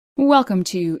Welcome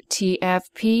to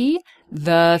TFP,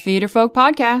 the Theater Folk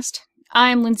Podcast.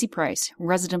 I'm Lindsay Price,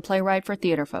 resident playwright for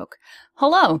Theater Folk.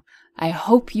 Hello, I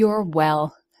hope you're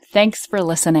well. Thanks for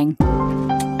listening.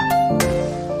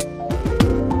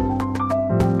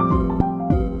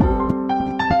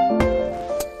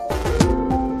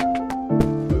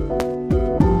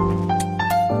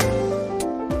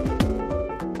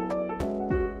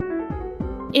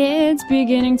 It's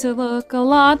beginning to look a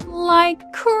lot like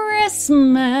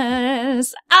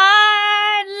Christmas.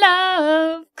 I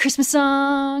love Christmas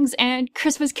songs and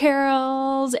Christmas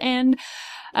carols, and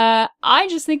I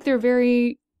just think they're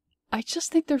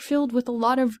filled with a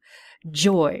lot of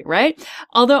joy, right?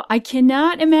 Although I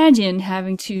cannot imagine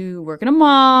having to work in a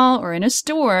mall or in a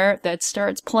store that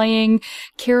starts playing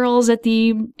carols at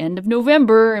the end of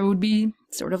November. It would be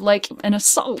sort of like an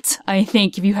assault, I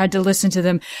think, if you had to listen to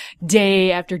them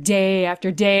day after day after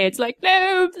day. It's like,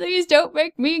 no, please don't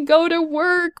make me go to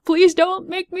work. Please don't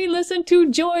make me listen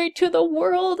to Joy to the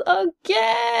World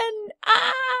again.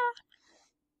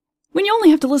 When you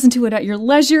only have to listen to it at your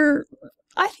leisure,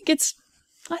 I think it's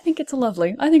a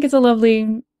lovely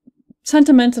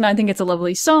sentiment, and I think it's a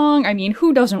lovely song. I mean,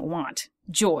 who doesn't want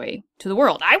joy to the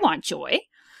world? I want joy.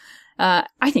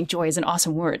 I think joy is an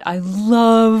awesome word. I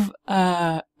love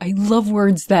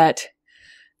words that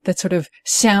sort of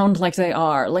sound like they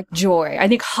are, like joy. I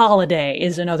think holiday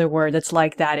is another word that's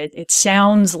like that. It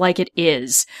sounds like it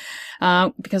is.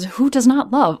 Because who does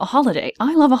not love a holiday?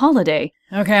 I love a holiday.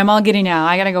 Okay, I'm all giddy now.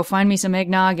 I gotta go find me some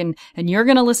eggnog, and you're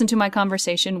gonna listen to my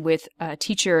conversation with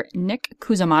teacher Nick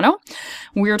Cusumano.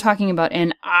 We were talking about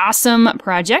an awesome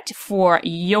project for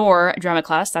your drama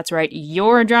class. That's right,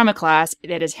 your drama class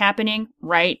that is happening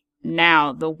right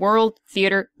now. The World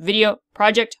Theater Video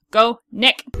Project. Go,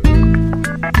 Nick!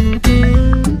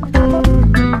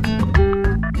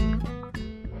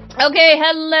 Okay,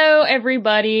 hello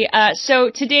everybody. So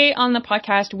today on the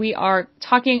podcast, we are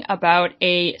talking about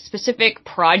a specific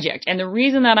project. And the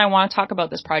reason that I want to talk about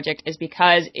this project is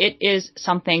because it is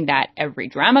something that every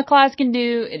drama class can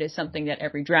do. It is something that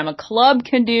every drama club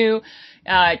can do.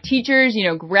 Teachers,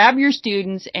 grab your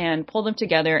students and pull them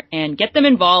together and get them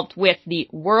involved with the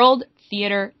World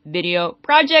Theater Video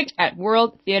Project at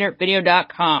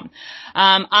worldtheatervideo.com.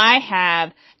 I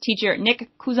have teacher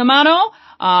Nick Cusumano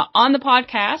on the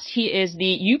podcast.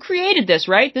 You created this,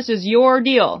 right? This is your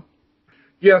deal.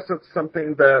 Yes, it's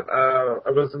something that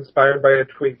I was inspired by a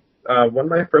tweet. One of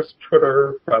my first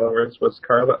Twitter followers was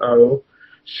Carla O.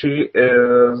 She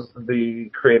is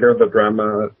the creator of the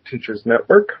Drama Teachers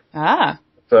Network.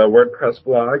 It's a WordPress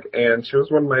blog, and she was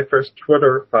one of my first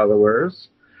Twitter followers.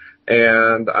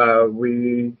 And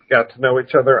we got to know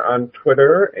each other on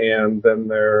Twitter, and then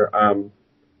there are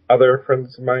other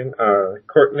friends of mine,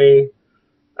 Courtney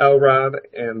Elrod,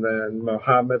 and then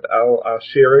Mohammed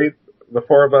Al-Ashiri. The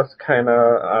four of us kind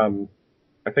of,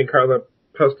 I think Carla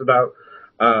posted out,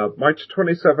 March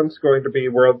 27th is going to be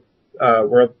World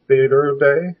Theater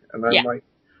Day, and I'm like,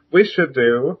 we should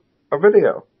do a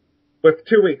video with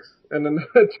 2 weeks, and then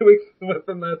 2 weeks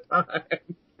within that time.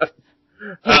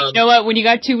 Hey, you know what? When you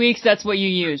got 2 weeks, that's what you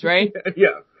use, right?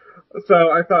 Yeah. So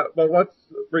I thought, well, let's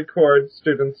record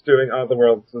students doing All the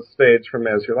World's a Stage from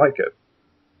As You Like It.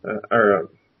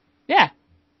 Yeah.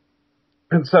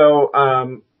 And so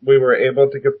we were able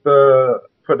to get the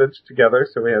footage together.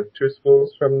 So we had two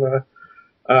schools from the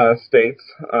States,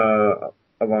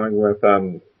 along with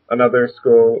another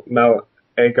school, Mel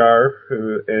Agar,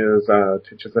 who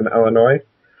teaches in Illinois.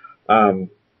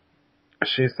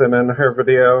 She sent in her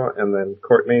video, and then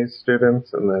Courtney's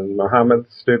students, and then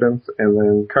Mohammed's students, and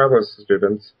then Carla's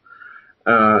students.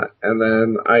 And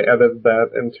then I edited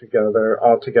that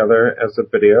all together as a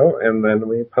video, and then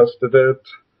we posted it.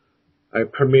 I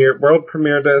world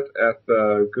premiered it at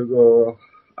the Google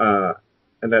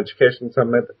an Education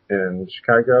Summit in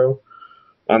Chicago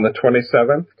on the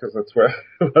 27th, because that's where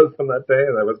I was on that day.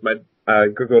 That was my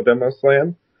Google Demo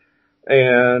Slam.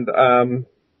 And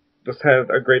just had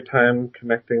a great time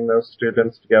connecting those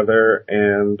students together,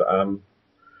 and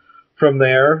from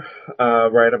there,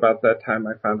 right about that time,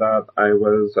 I found out I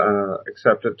was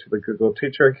accepted to the Google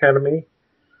Teacher Academy.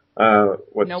 Now,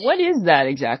 what is that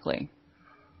exactly?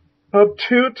 About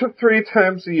 2 to 3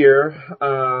 times a year.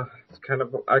 It's kind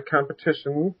of a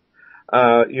competition.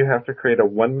 You have to create a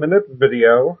 1-minute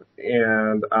video,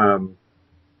 and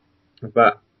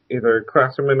about either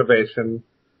classroom innovation,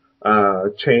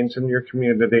 change in your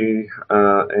community,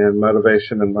 and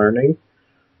motivation and learning.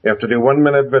 You have to do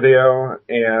 1-minute video,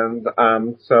 and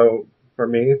so for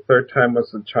me, third time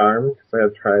was the charm, because I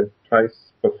had tried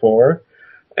twice before,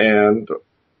 and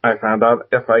I found out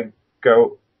if I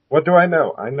go What do I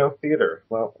know? I know theater.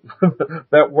 Well,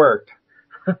 that worked.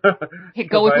 Hey,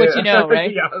 go with what you know,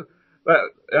 right? Yeah. But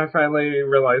I finally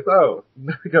realized, go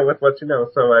with what you know.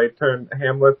 So I turned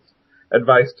Hamlet's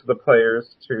advice to the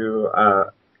players to,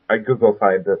 I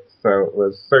Google-fied it. So it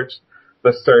was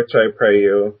the search I pray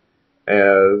you,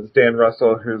 as Dan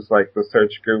Russell, who's like the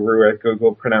search guru at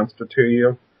Google, pronounced it to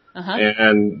you. Uh-huh.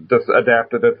 And just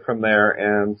adapted it from there.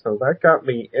 And so that got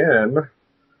me in.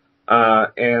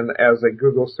 And as a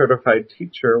Google certified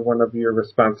teacher, one of your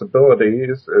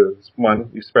responsibilities is, one,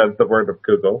 you spread the word of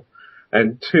Google,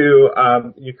 and two,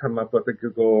 you come up with a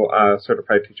Google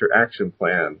certified teacher action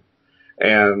plan.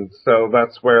 And so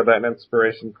that's where that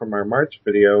inspiration from our March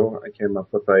video, I came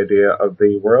up with the idea of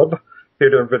the World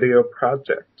Theater Video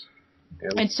Project.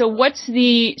 And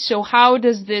so how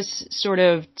does this sort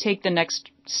of take the next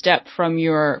step from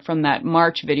that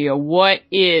March video? What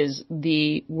is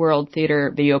the World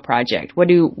Theater Video Project? What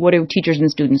do teachers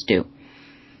and students do?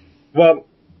 Well,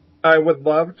 I would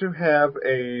love to have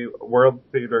a world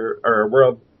theater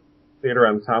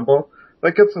ensemble.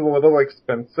 That gets a little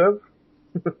expensive.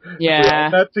 Yeah.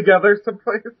 We that together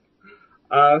someplace.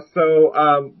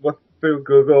 Through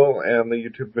Google and the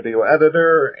YouTube video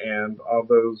editor and all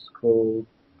those cool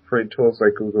free tools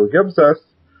that Google gives us,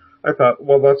 I thought,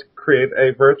 well, let's create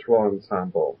a virtual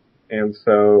ensemble. And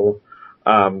so,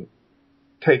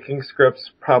 taking scripts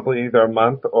probably either a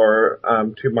month or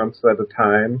 2 months at a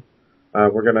time. I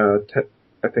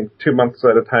think 2 months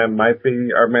at a time might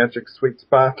be our magic sweet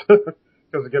spot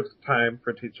because it gives time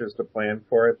for teachers to plan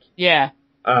for it. Yeah.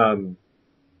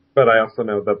 But I also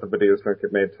know that the videos don't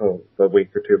get made till the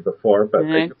week or two before, but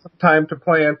they get some time to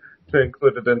plan to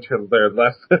include it into their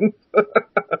lessons.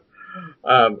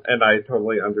 And I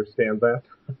totally understand that.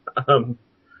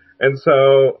 And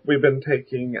so we've been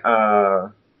taking,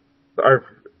 my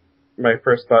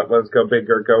first thought was go big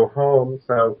or go home.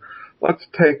 So let's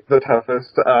take the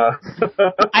toughest,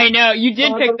 I know, you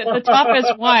did pick the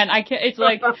toughest one. It's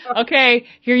like, okay,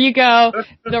 here you go,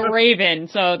 The Raven.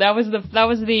 So that was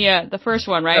the first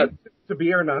one, right? To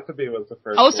Be or Not to Be was the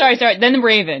first one. one. Sorry. Then The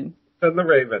Raven. Then The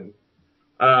Raven.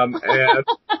 And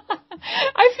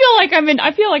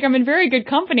I feel like I'm in very good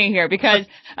company here because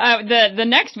the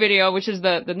next video, which is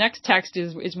the next text,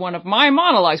 is one of my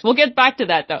monologues. We'll get back to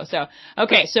that though. So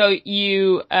okay, so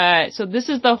so this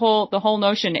is the whole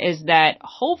notion is that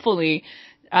hopefully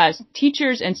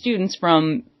teachers and students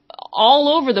from all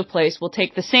over the place will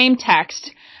take the same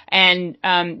text and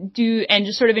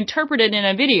just sort of interpret it in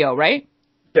a video, right?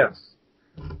 Yes.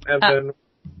 And then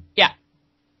yeah.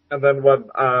 And then what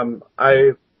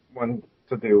I want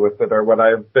to do with it, or what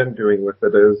I've been doing with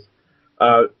it, is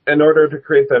in order to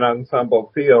create that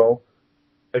ensemble feel,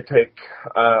 I take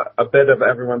a bit of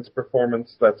everyone's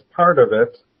performance that's part of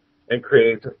it and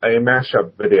create a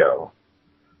mashup video.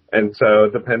 And so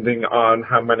depending on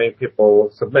how many people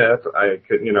submit, I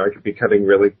could be cutting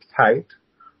really tight,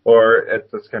 or it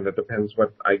just kind of depends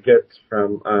what I get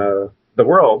from the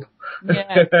world.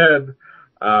 Yeah.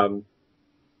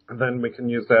 And then we can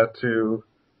use that to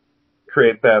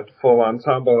create that full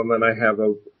ensemble, and then I have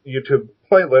a YouTube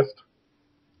playlist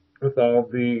with all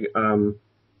the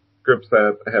groups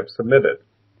that have submitted.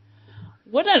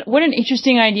 What an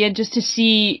interesting idea, just to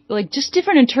see just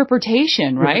different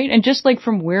interpretation, right? And just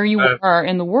from where you are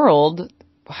in the world,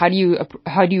 how do you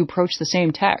approach the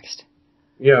same text?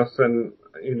 Yes, and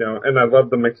and I love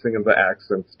the mixing of the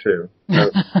accents too.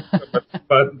 That's so much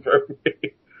fun for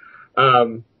me.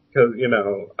 Because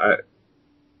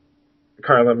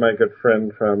Carla, my good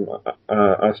friend from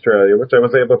Australia, which I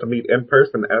was able to meet in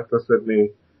person at the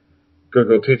Sydney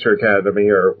Google Teacher Academy,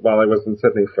 or while I was in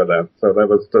Sydney for that. So that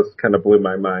was just kind of blew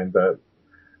my mind that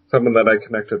someone that I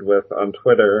connected with on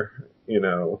Twitter,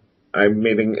 I'm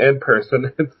meeting in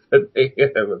person in Sydney.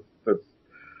 It was just,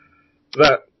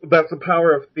 that's the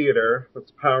power of theater.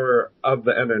 That's the power of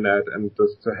the internet, and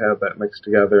just to have that mixed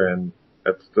together, and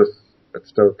it's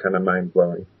still kind of mind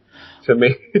blowing to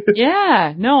me.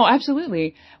 Yeah, no,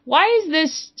 absolutely. Why is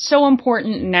this so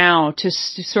important now to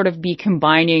sort of be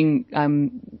combining,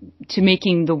 to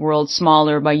making the world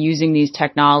smaller by using these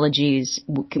technologies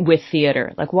with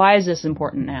theater? Why is this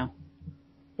important now?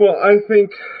 Well, I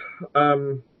think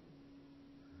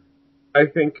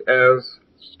as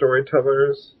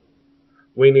storytellers,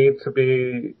 we need to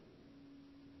be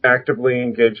actively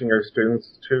engaging our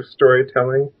students to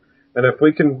storytelling. And if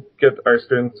we can get our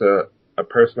students a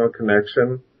personal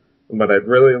connection, what I'd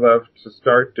really love to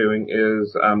start doing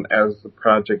is, as the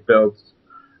project builds,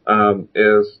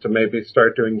 is to maybe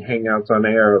start doing hangouts on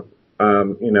air,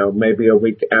 maybe a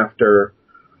week after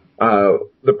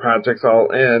the projects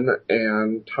all in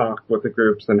and talk with the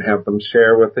groups and have them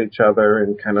share with each other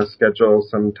and kind of schedule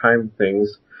some time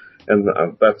things. And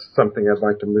that's something I'd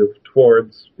like to move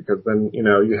towards, because then,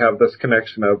 you have this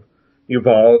connection of you've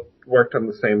all worked on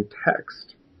the same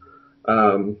text.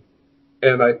 And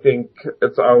I think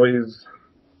it's always,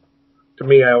 to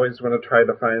me, I always want to try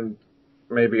to find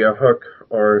maybe a hook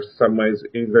or some ways,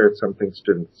 either it's something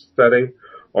students study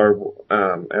or,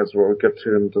 as we'll get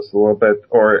to in just a little bit,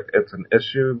 or it's an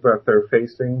issue that they're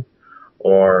facing,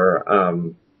 or,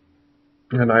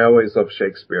 and I always love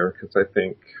Shakespeare, because I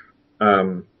think,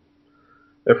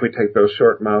 if we take those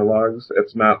short monologues,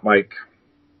 it's not like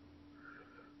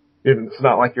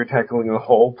you're tackling a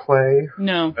whole play.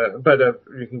 No. But if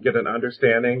you can get an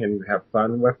understanding and you have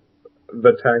fun with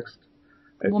the text.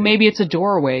 Well, maybe it's a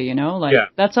doorway,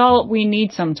 that's all we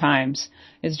need sometimes,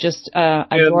 is just a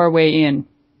doorway in.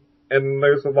 And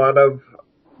there's a lot of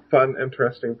fun,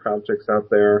 interesting projects out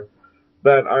there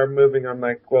that are moving on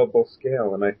that global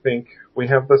scale. And I think we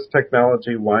have this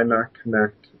technology, why not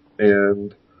connect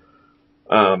and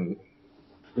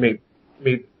meet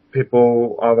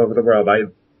people all over the world.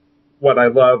 What I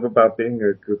love about being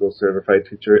a Google certified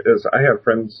teacher is I have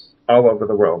friends all over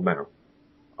the world now.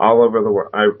 All over the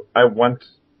world.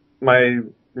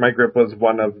 My group was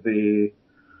one of the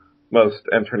most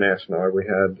international. We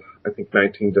had, I think,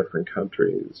 19 different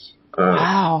countries.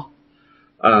 Wow.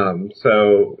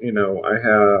 So, I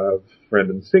have a friend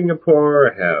in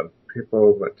Singapore. I have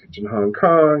people that teach in Hong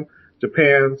Kong,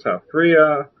 Japan, South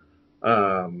Korea,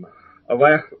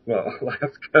 Alaska.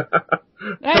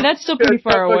 Hey, that's still pretty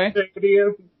far away.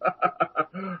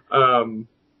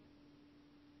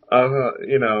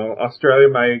 Australia,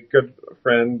 my good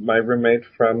friend, my roommate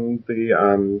from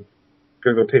the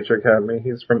Google Teacher Academy,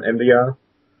 he's from India.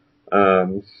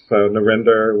 So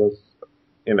Narinder was,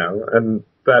 and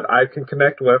that I can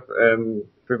connect with, and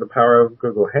through the power of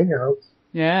Google Hangouts.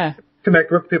 Yeah.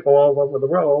 Connect with people all over the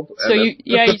world. So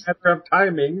it's a matter of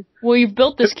timing. Well, you've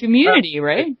built this community,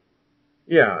 right?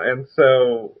 Yeah, and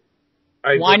so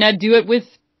why not do it with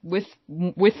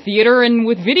theater and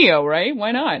with video, right?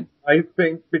 Why not? I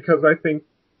think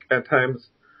at times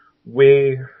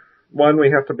we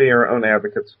have to be our own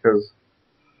advocates, because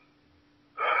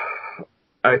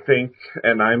I think,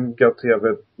 and I'm guilty of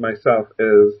it myself,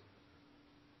 is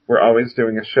we're always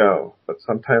doing a show, but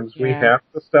sometimes we have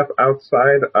to step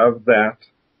outside of that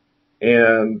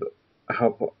and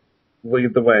help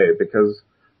lead the way, because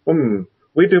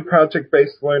we do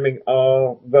project-based learning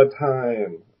all the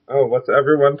time. Oh, what's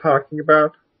everyone talking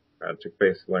about?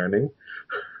 Project-based learning.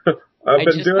 I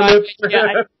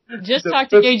just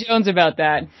talked to Jay Jones about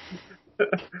that.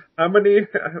 How many?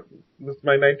 This is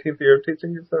my 19th year of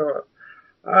teaching, so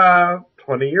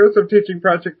 20 years of teaching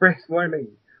project-based learning.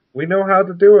 We know how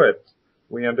to do it.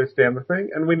 We understand the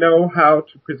thing, and we know how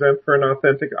to present for an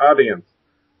authentic audience.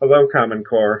 Hello, Common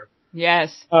Core.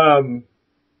 Yes.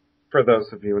 For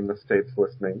those of you in the States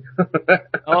listening.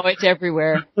 Oh, it's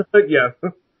everywhere. Yes.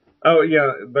 Oh,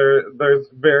 yeah. There's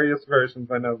various versions.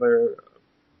 I know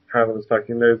Carla was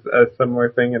talking. There's a similar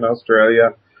thing in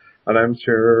Australia, and I'm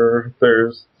sure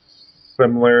there's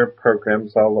similar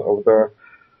programs all over the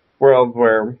world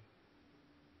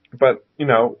but,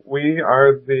 we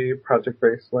are the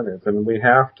project-based learners, and we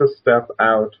have to step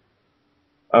out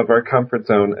of our comfort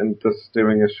zone and just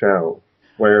doing a show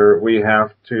where we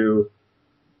have to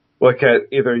look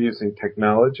at either using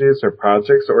technologies or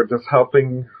projects, or just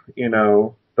helping,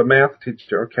 the math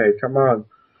teacher. Okay, come on.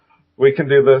 We can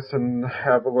do this and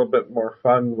have a little bit more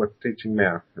fun with teaching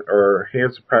math. Or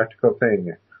here's a practical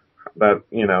thing that,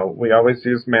 we always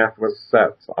use math with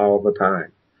sets all the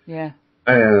time. Yeah.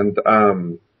 And,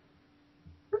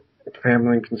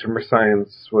 family and consumer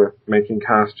science with making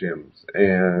costumes,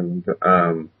 and,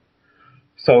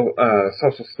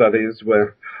 social studies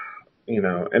with,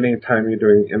 anytime you're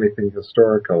doing anything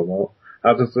historical. Well,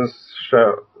 how does this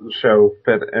show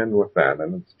fit in with that?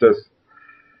 And it's just,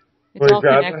 it's all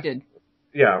connected.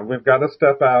 We've got to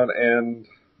step out and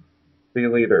be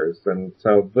leaders. And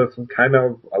so this is kind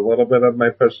of a little bit of my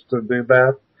push to do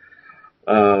that.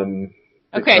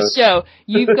 Okay, so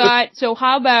you've got, so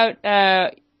how about,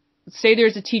 say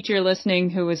there's a teacher listening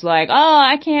who is like, oh,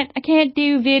 I can't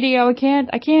do video. I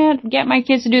can't get my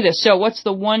kids to do this. So what's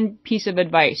the one piece of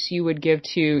advice you would give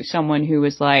to someone who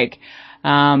is like,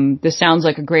 this sounds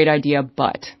like a great idea,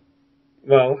 but?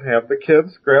 Well, have the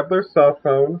kids grab their cell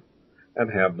phone and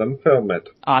have them film it.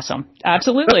 Awesome.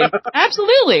 Absolutely.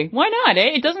 Absolutely. Why not?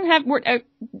 It doesn't have,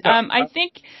 I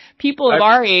think people of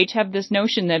our age have this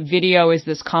notion that video is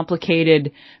this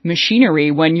complicated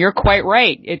machinery, when you're quite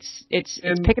right. It's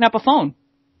picking up a phone.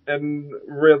 and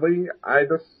really, I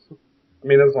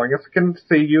mean, as long as I can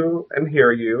see you and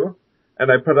hear you,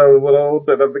 and I put a little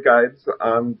bit of the guides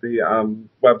on the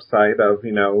website of,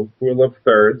 rule of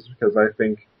thirds, because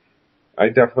I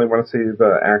definitely want to see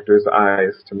the actor's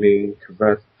eyes to me, because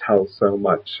that tells so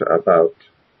much about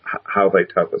how they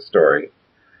tell the story.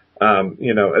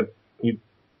 It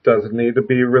doesn't need to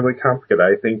be really complicated.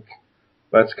 I think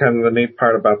that's kind of the neat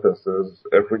part about this is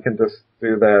if we can just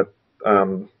do that,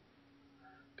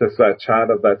 just that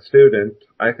shot of that student,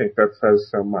 I think that says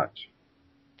so much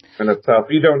in itself.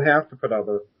 You don't have to put all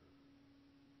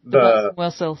the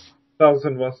whistles, bells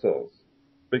and whistles,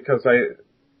 because I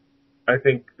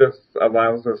think this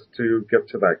allows us to get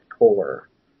to that core.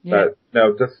 Yeah.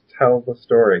 That, just tell the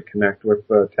story, connect with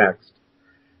the text,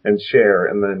 and share,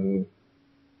 and then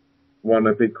won't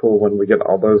it be cool when we get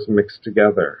all those mixed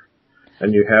together,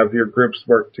 and you have your groups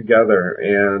work together,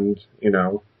 and,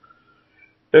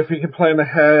 if you can plan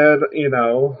ahead, and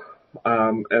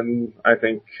I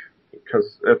think,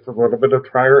 because it's a little bit of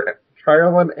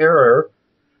trial and error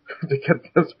to get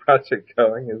this project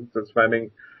going, is just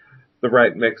finding the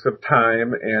right mix of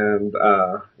time and,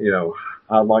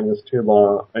 how long is too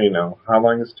long,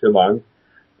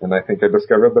 And I think I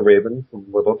discovered The Ravens a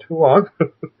little too long,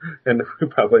 and we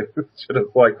probably should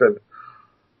have selected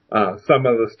some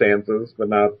of the stanzas, but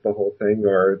not the whole thing,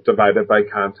 or divided by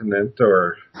continent,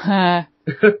 or. But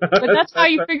that's how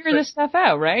you figure this stuff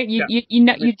out, right?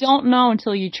 You don't know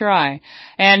until you try,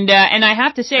 and I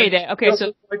have to say that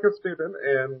so like a student,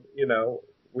 and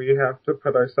we have to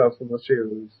put ourselves in the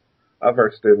shoes of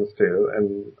our students too,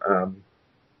 and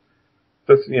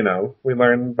we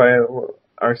learn by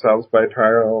ourselves by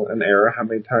trial and error. How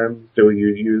many times do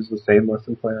you use the same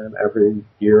lesson plan every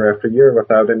year after year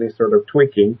without any sort of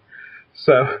tweaking?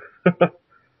 So.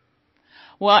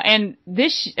 Well, and the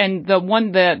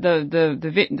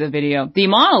video, the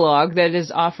monologue that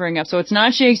is offering up. So it's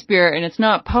not Shakespeare and it's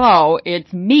not Poe.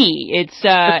 It's me. It's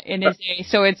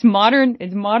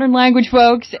modern language,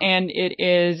 folks, and it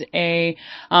is I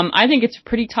think it's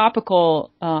pretty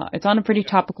topical. It's on a pretty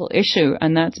topical issue,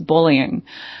 and that's bullying.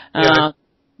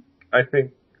 I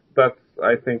think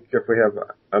if we have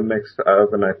a mix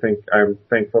of, and I'm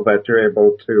thankful that you're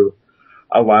able to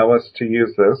allow us to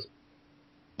use this.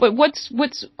 But what's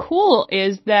cool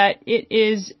is that it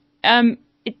is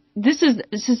this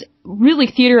is really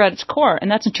theater at its core,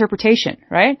 and that's interpretation,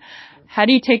 right? How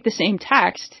do you take the same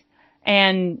text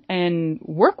and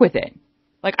work with it?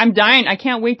 Like, I'm dying. I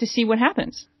can't wait to see what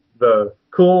happens. The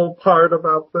cool part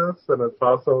about this, and it's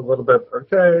also a little bit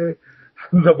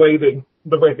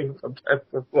the waiting sometimes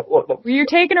is a little. You're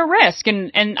taking a risk,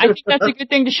 and I think that's a good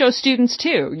thing to show students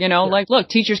too. Like, look,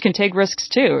 teachers can take risks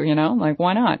too. Like,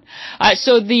 why not?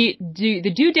 So the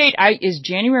due date is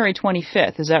January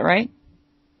 25th. Is that right?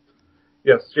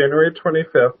 Yes, January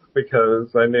 25th,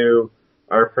 because I knew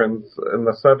our friends in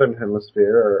the Southern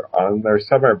Hemisphere are on their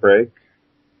summer break,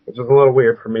 which is a little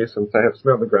weird for me since I have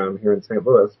snow on the ground here in St.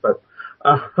 Louis, but.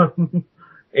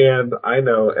 And I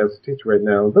know as a teacher right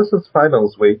now, this is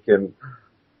finals week, and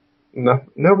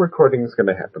no recording is going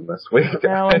to happen this week.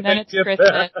 No, and then it's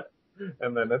Christmas.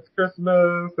 And then it's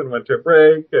Christmas and winter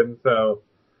break, and so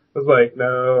I was like,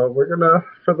 no,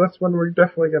 for this one, we're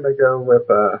definitely going to go with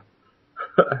a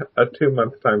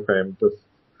 2-month time frame, just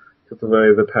because of the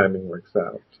way the timing works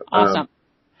out. Awesome.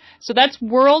 So that's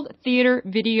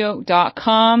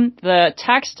worldtheatervideo.com, the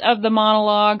text of the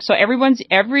monologue. So every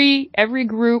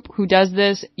group who does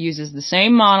this uses the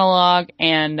same monologue,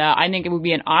 and I think it would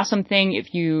be an awesome thing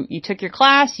if you took your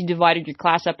class, you divided your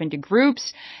class up into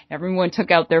groups, everyone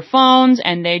took out their phones,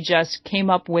 and they just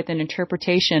came up with an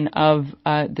interpretation of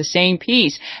the same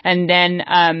piece. And then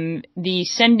the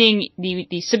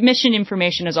submission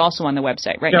information is also on the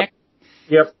website, right, Nick?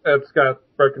 Yep, it's got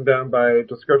broken down by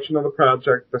description of the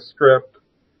project, the script,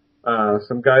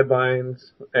 some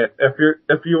guidelines.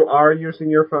 If you are using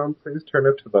your phone, please turn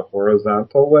it to the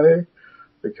horizontal way,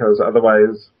 because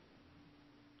otherwise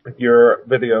your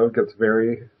video gets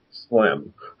very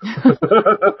slim if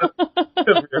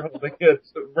you're holding it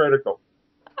vertical.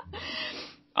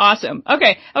 Awesome.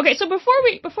 Okay. So before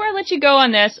I let you go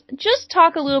on this, just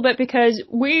talk a little bit, because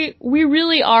we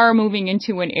really are moving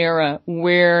into an era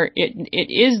where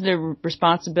it is the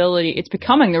responsibility, it's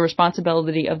becoming the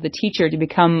responsibility of the teacher to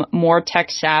become more tech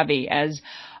savvy, as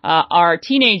our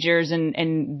teenagers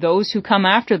and those who come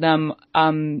after them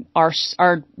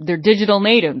they're digital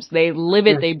natives. They live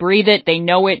it, they breathe it, they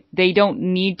know it. They don't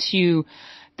need to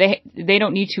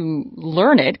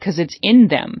learn it because it's in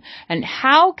them. And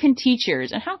how can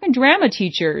teachers and how can drama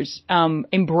teachers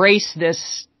embrace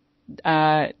this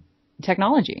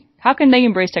technology? How can they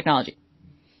embrace technology?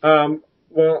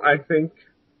 Well, I think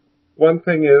one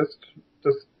thing is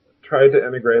just try to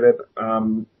integrate it.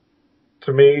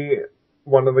 To me,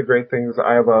 one of the great things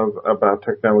I love about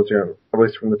technology, at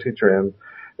least from the teacher end,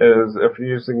 is if you're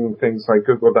using things like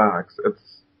Google Docs,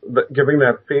 it's giving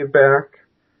that feedback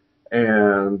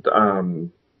and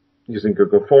using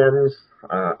Google Forms.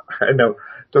 I know,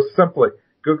 just simply,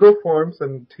 Google Forms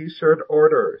and T-shirt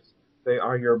orders. They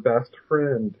are your best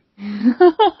friend.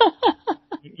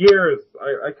 Years,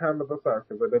 I counted this out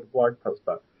because I did a blog post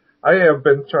on it. I have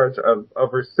been in charge of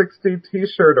over 60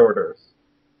 T-shirt orders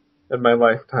in my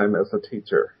lifetime as a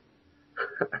teacher.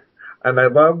 And I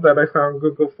love that I found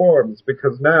Google Forms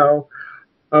because now,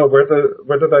 oh, where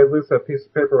did I lose that piece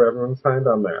of paper where everyone signed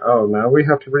on there? Oh, now we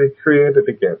have to recreate it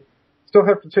again. Still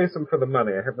have to chase them for the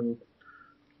money. I haven't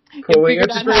fully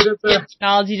integrated that.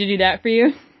 Technology to do that for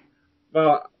you?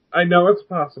 Well, I know it's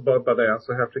possible, but I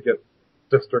also have to get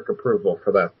district approval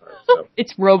for that. So.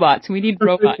 It's robots. We need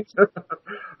robots.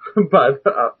 But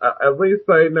at least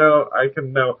I know, I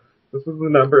can know this is the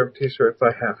number of T-shirts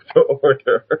I have to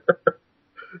order.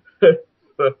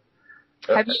 So,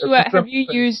 have you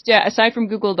used, aside from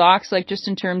Google Docs, like just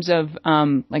in terms of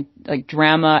like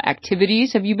drama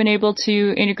activities, have you been able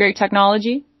to integrate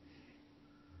technology?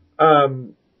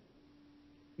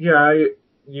 Yeah, I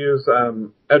use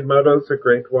Edmodo's a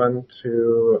great one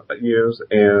to use,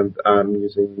 and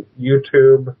using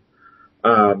YouTube.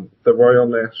 The Royal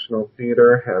National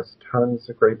Theatre has tons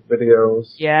of great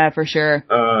videos. Yeah, for sure.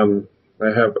 I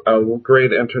have a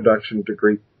great introduction to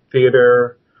Greek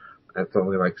theater. It's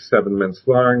only like 7 minutes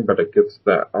long, but it gets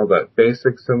all that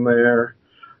basics in there.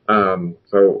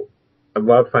 So I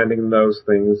love finding those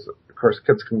things. Of course,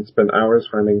 kids can spend hours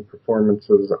finding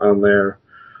performances on there.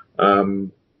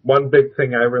 One big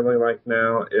thing I really like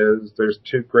now is there's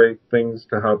 2 great things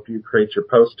to help you create your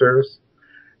posters.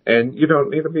 And you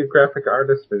don't need to be a graphic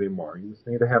artist anymore. You just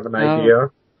need to have an idea.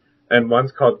 And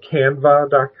one's called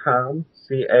Canva.com,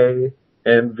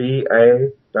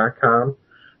 Canva.com.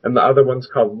 And the other one's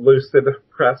called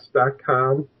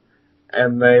LucidPress.com.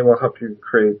 And they will help you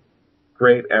create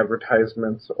great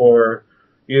advertisements or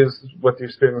use with your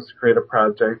students to create a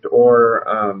project or,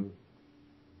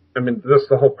 just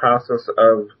the whole process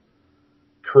of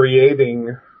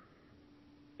creating,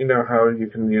 how you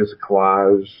can use a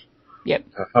collage.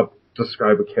 Yep. To help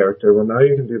describe a character. Well, now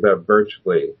you can do that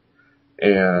virtually.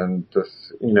 And just,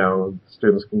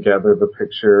 students can gather the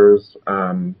pictures.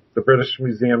 The British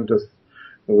Museum just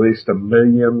released 1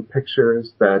 million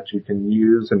pictures that you can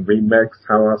use and remix.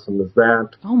 How awesome is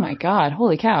that? Oh my God.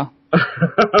 Holy cow.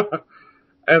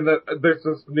 And there's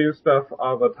just new stuff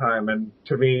all the time. And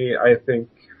to me, I think,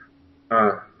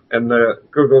 and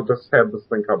Google just had this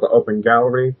thing called the Open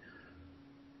Gallery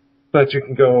that you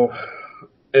can go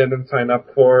in and sign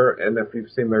up for, and if you've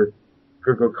seen their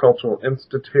Google Cultural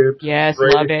Institute. Yes,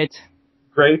 love it.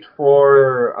 Great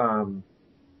for,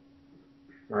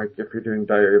 like if you're doing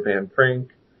Diary of Anne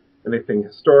Frank, anything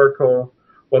historical.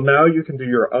 Well, now you can do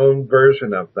your own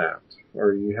version of that,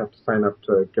 or you have to sign up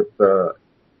to get the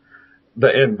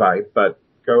invite, but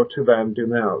go to that and do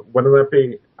now. Wouldn't that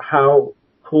be, how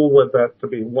cool would that to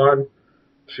be? One,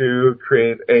 to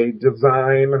create a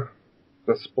design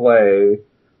display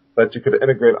that you could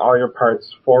integrate all your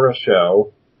parts for a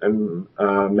show and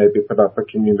maybe put up a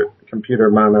computer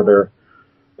monitor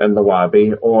in the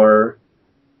lobby, or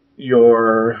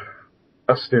you're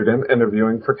a student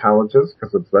interviewing for colleges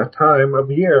because it's that time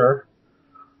of year.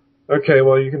 Okay,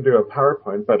 well, you can do a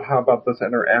PowerPoint, but how about this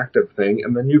interactive thing?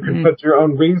 And then you can put your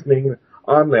own reasoning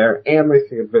on there, and they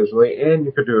see it visually, and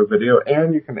you could do a video,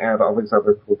 and you can add all these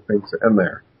other cool things in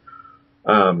there.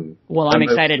 Well, I'm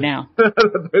excited now.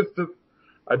 There's just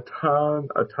a ton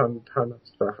of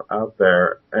stuff out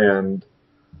there, and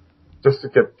just to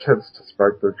get kids to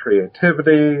spark their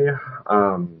creativity.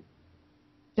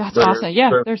 That's awesome.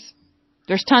 Yeah,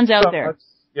 there's tons out there.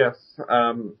 Yes,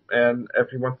 and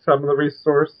if you want some of the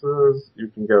resources, you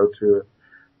can go to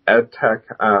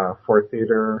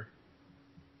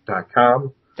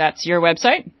edtech4theater.com. That's your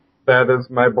website? That is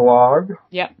my blog.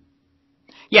 Yep.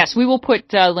 Yes, we will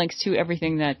put links to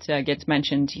everything that gets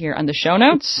mentioned here on the show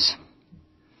notes.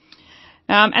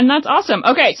 And that's awesome.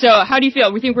 Okay, so how do you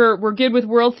feel? We think we're good with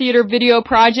World Theater Video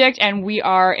Project, and we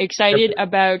are excited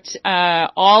about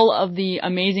all of the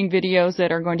amazing videos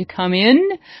that are going to come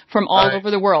in from all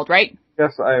over the world, right?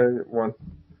 Yes, I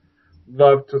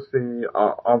love to see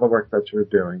all the work that you're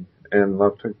doing and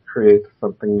love to create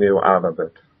something new out of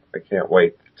it. I can't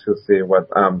wait to see what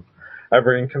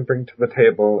everyone can bring to the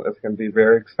table. It's going to be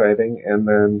very exciting. And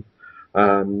then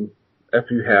if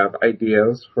you have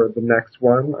ideas for the next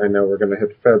one, I know we're going to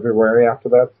hit February after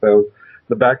that, so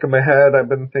the back of my head, I've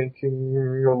been thinking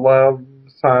love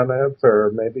sonnets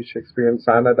or maybe Shakespearean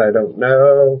sonnet. I don't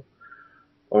know.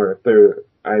 Or if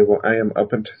I am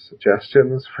open to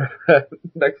suggestions for that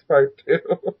next part too.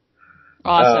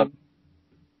 Awesome.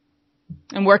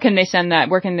 And where can they send that?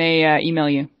 Where can they email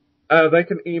you? They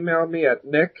can email me at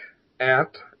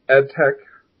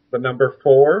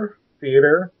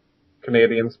nick@edtech4theater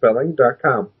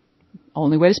canadianspelling.com.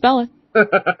 Only way to spell it.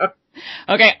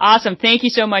 Okay, awesome. Thank you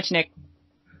so much, Nick.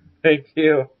 Thank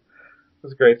you. It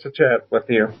was great to chat with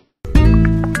you.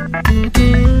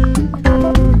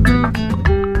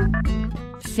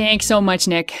 Thanks so much,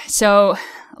 Nick. So,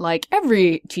 like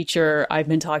every teacher I've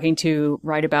been talking to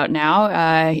right about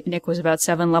now, Nick was about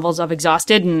 7 levels of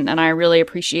exhausted, and I really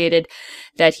appreciated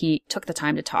that he took the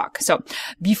time to talk. So,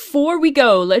 before we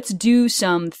go, let's do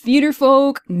some theater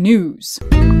folk news.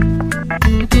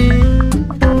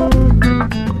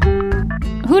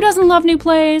 Who doesn't love new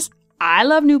plays? I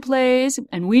love new plays,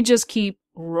 and we just keep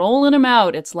rolling them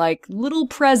out. It's like little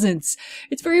presents.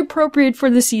 It's very appropriate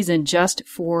for the season, just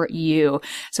for you.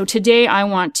 So today I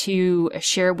want to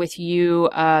share with you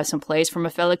some plays from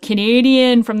a fellow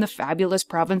Canadian from the fabulous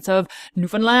province of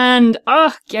Newfoundland.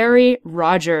 Gary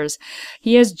Rogers.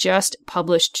 He has just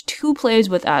published 2 plays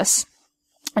with us.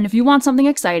 And if you want something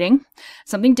exciting,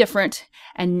 something different,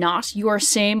 and not your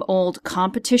same old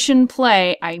competition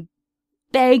play, I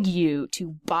beg you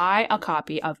to buy a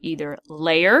copy of either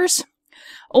Layers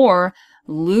or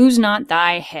Lose Not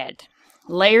Thy Head.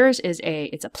 Layers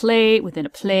it's a play within a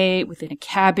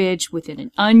cabbage, within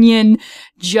an onion.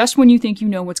 Just when you think you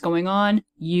know what's going on,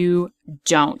 you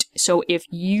don't. So if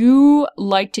you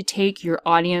like to take your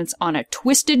audience on a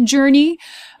twisted journey,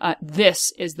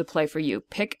 this is the play for you.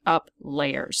 Pick up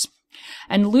Layers.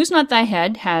 And Lose Not Thy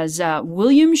Head has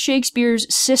William Shakespeare's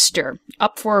sister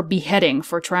up for beheading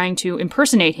for trying to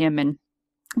impersonate him and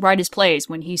write his plays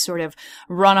when he's sort of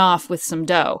run off with some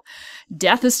dough.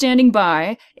 Death is standing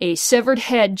by, a severed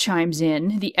head chimes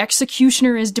in, the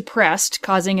executioner is depressed,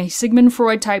 causing a Sigmund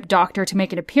Freud-type doctor to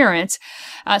make an appearance.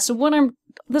 So what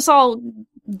this all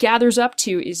gathers up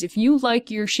to is if you like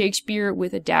your Shakespeare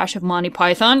with a dash of Monty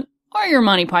Python, or your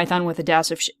Monty Python with a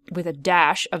dash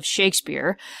of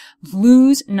Shakespeare,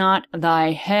 Lose Not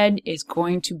Thy Head is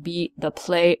going to be the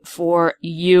play for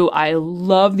you. I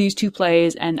love these 2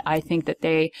 plays, and I think that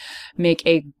they make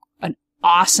an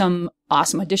awesome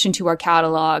addition to our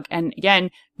catalog. And again,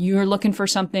 you're looking for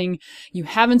something you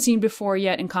haven't seen before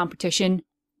yet in competition.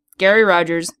 Gary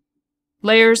Rogers,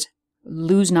 Layers,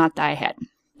 Lose Not Thy Head.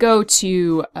 Go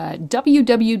to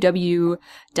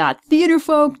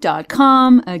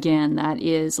www.theaterfolk.com. Again, that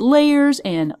is Layers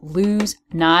and Lose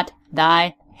Not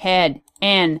Thy Head.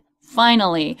 And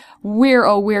finally,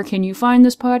 where can you find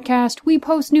this podcast? We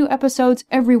post new episodes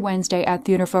every Wednesday at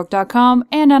theaterfolk.com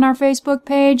and on our Facebook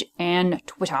page and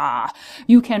Twitter.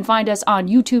 You can find us on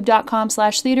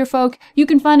youtube.com/theaterfolk. You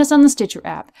can find us on the Stitcher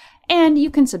app. And you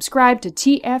can subscribe to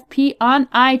TFP on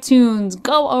iTunes.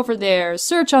 Go over there,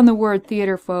 search on the word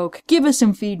Theater Folk, give us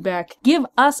some feedback, give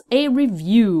us a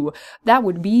review. That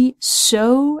would be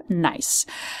so nice.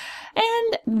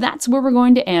 And that's where we're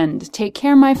going to end. Take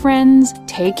care, my friends.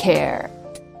 Take care.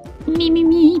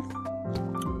 Me.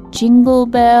 Jingle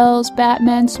bells,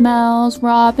 Batman smells,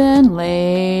 Robin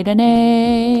laid an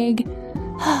egg.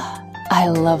 I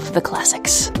love the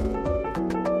classics.